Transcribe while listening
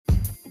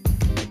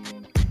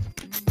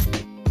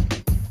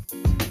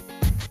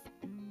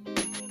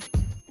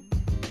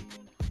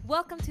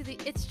Welcome to the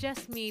It's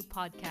Just Me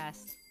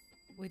podcast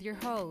with your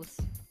host,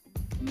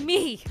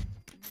 me.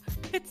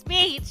 It's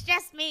me. It's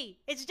just me.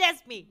 It's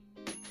just me.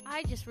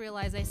 I just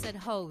realized I said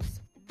host.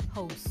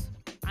 Host.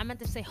 I meant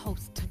to say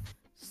host.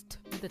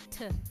 The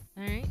T.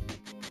 Alright?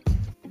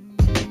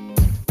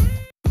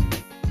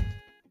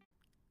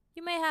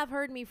 You may have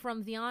heard me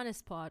from The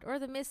Honest Pod or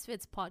the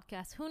Misfits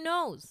podcast. Who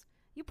knows?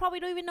 You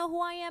probably don't even know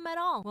who I am at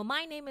all. Well,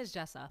 my name is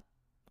Jessa.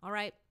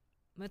 Alright?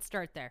 Let's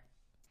start there.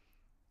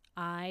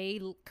 I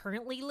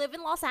currently live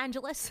in Los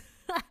Angeles.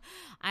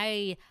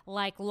 I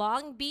like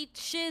long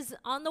beaches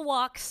on the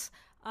walks.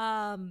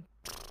 I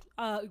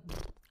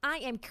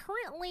am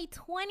currently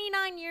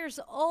 29 years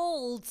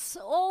old,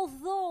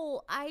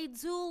 although I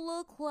do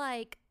look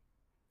like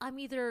I'm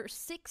either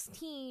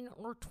 16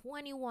 or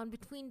 21,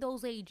 between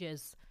those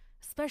ages,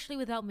 especially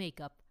without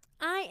makeup.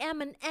 I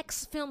am an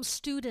ex-film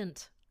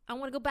student. I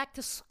want to go back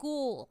to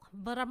school,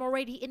 but I'm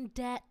already in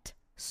debt.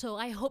 So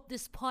I hope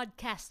this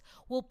podcast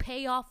will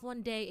pay off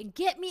one day and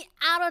get me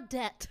out of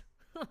debt.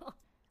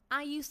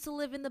 I used to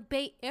live in the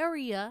Bay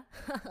Area.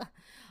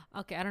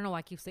 Okay, I don't know why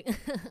I keep saying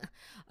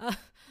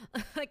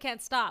I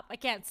can't stop.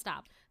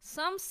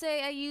 Some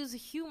say I use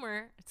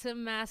humor to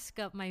mask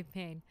up my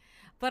pain,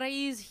 but I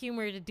use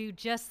humor to do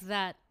just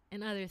that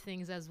and other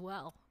things as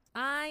well.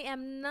 I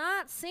am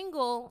not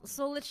single,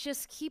 so let's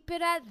just keep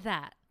it at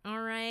that.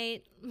 All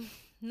right?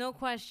 No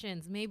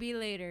questions. Maybe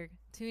later.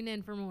 Tune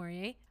in for more,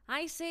 eh?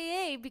 I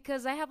say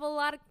because I don't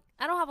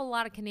have a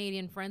lot of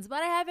Canadian friends,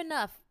 but I have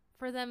enough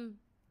for them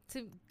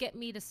to get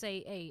me to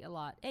say a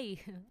lot.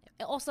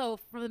 Also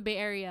from the Bay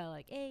Area,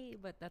 like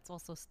but that's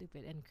also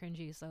stupid and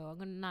cringy, so I'm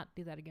gonna not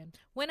do that again.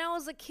 When I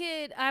was a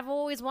kid, I've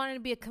always wanted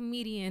to be a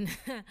comedian.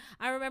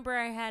 I remember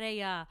I had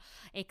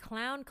a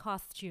clown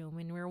costume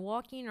and we were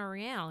walking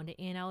around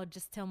and I would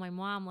just tell my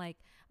mom, like,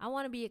 I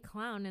want to be a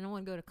clown and I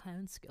want to go to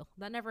clown school.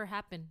 That never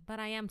happened, but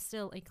I am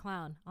still a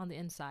clown on the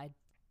inside.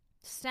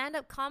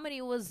 Stand-up comedy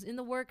was in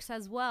the works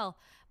as well,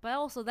 but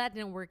also that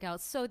didn't work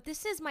out. So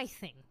this is my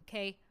thing,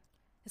 okay?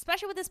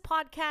 Especially with this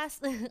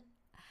podcast,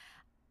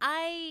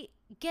 I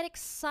get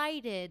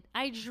excited.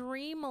 I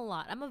dream a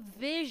lot. I'm a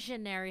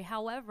visionary.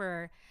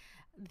 However,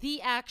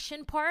 the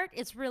action part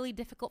is really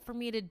difficult for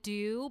me to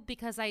do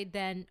because I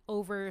then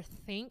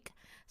overthink.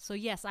 So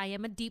yes, I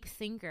am a deep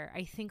thinker.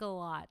 I think a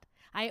lot.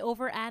 I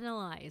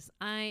overanalyze.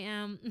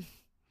 I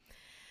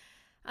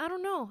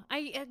don't know.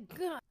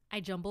 I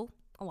jumble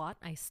a lot.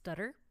 I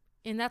stutter.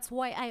 And that's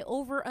why I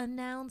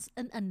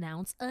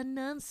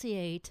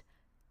enunciate,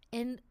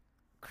 and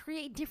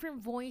create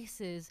different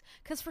voices.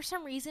 Because for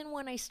some reason,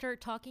 when I start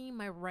talking in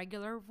my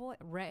regular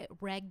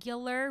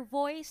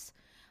voice,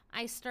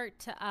 I start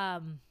to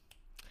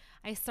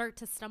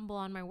stumble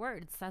on my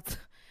words.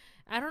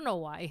 I don't know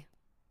why.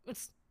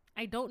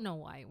 I don't know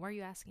why. Why are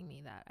you asking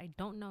me that? I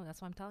don't know.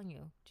 That's what I'm telling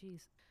you.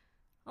 Jeez.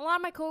 A lot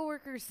of my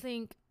coworkers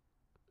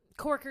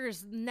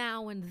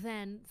now and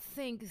then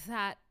think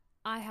that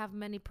I have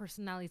many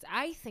personalities.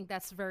 I think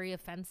that's very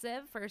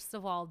offensive. First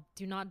of all,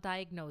 do not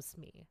diagnose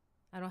me.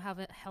 I don't have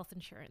health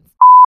insurance.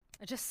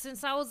 Just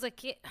since I was a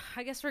kid,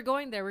 I guess we're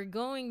going there. We're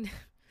going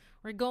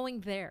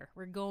there.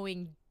 We're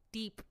going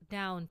deep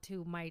down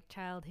to my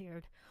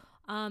childhood.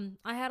 I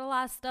had a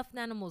lot of stuffed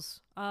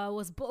animals.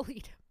 Was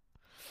bullied.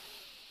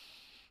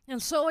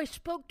 And so I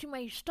spoke to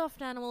my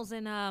stuffed animals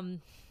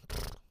and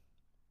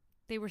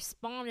they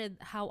responded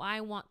how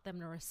I want them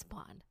to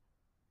respond.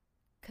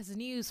 Because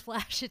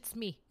newsflash, it's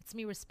me. It's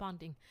me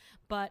responding.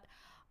 But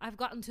I've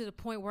gotten to the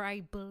point where I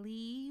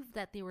believe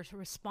that they were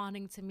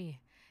responding to me.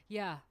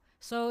 Yeah.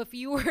 So if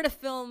you were to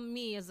film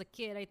me as a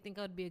kid, I think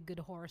I would be a good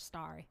horror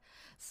star.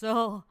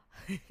 So,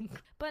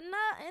 but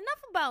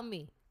enough about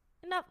me.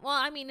 Enough. Well,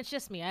 I mean, it's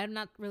just me. I'm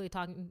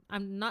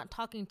not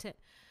talking to...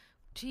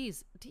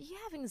 Jeez, do you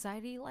have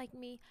anxiety like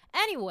me?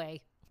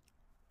 Anyway,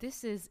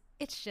 this is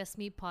It's Just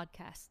Me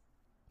podcast.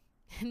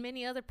 And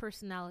many other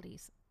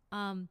personalities.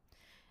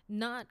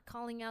 Not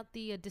calling out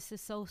the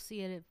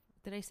dissociative.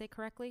 Did I say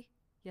correctly?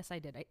 Yes, I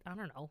did. I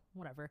don't know.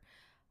 Whatever.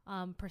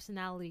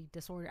 Personality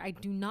disorder. I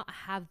do not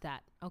have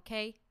that.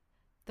 Okay.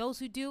 Those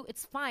who do,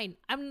 it's fine.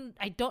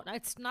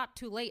 It's not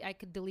too late. I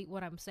could delete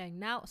what I'm saying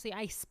now. See,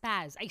 I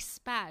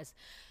spaz.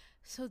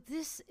 So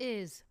this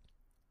is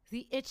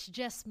the It's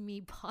Just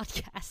Me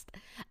podcast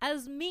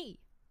as me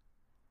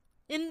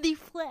in the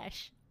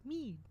flesh.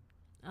 Me.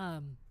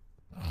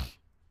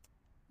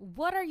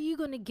 What are you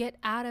going to get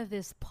out of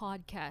this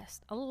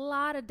podcast? A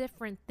lot of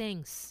different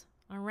things.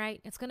 All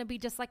right. It's going to be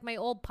just like my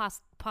old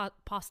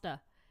pasta.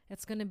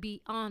 It's going to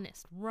be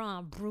honest,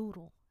 raw,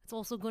 brutal. It's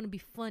also going to be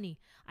funny.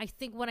 I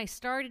think when I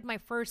started my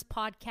first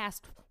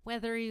podcast,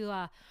 whether you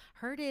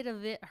heard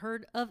of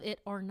it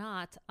or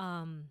not,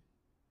 I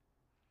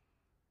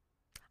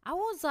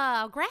was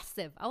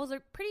aggressive. I was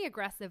pretty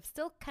aggressive,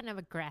 still kind of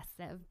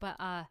aggressive, but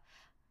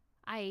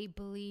I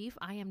believe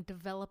I am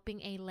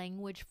developing a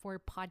language for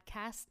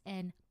podcast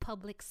and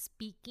public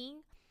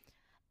speaking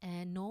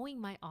and knowing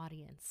my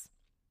audience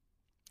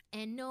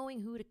and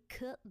knowing who to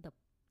cut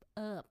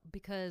up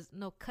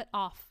cut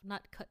off,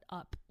 not cut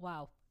up.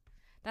 Wow.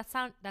 That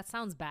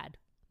sounds bad.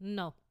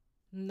 No.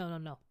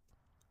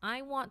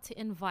 I want to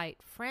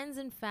invite friends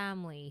and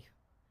family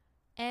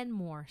and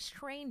more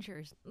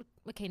strangers.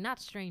 Okay, not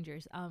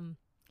strangers.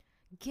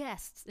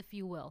 Guests, if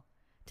you will,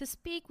 to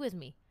speak with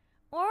me.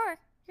 Or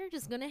you're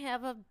just going to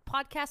have a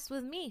podcast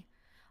with me.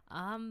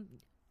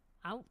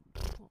 I'll,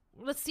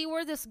 let's see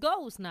where this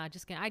goes. Nah,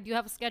 just kidding. I do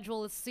have a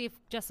schedule. Let's see if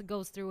Jessica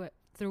goes through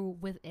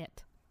with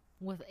it.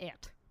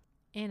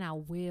 And I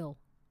will.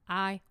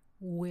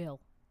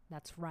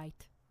 That's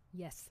right.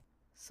 Yes.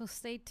 So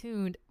stay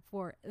tuned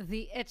for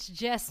the It's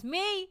Just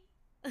Me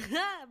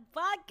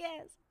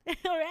podcast.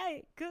 All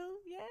right, cool.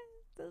 Yeah,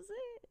 that's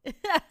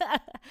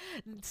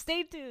it.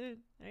 Stay tuned.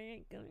 All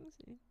right, coming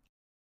soon.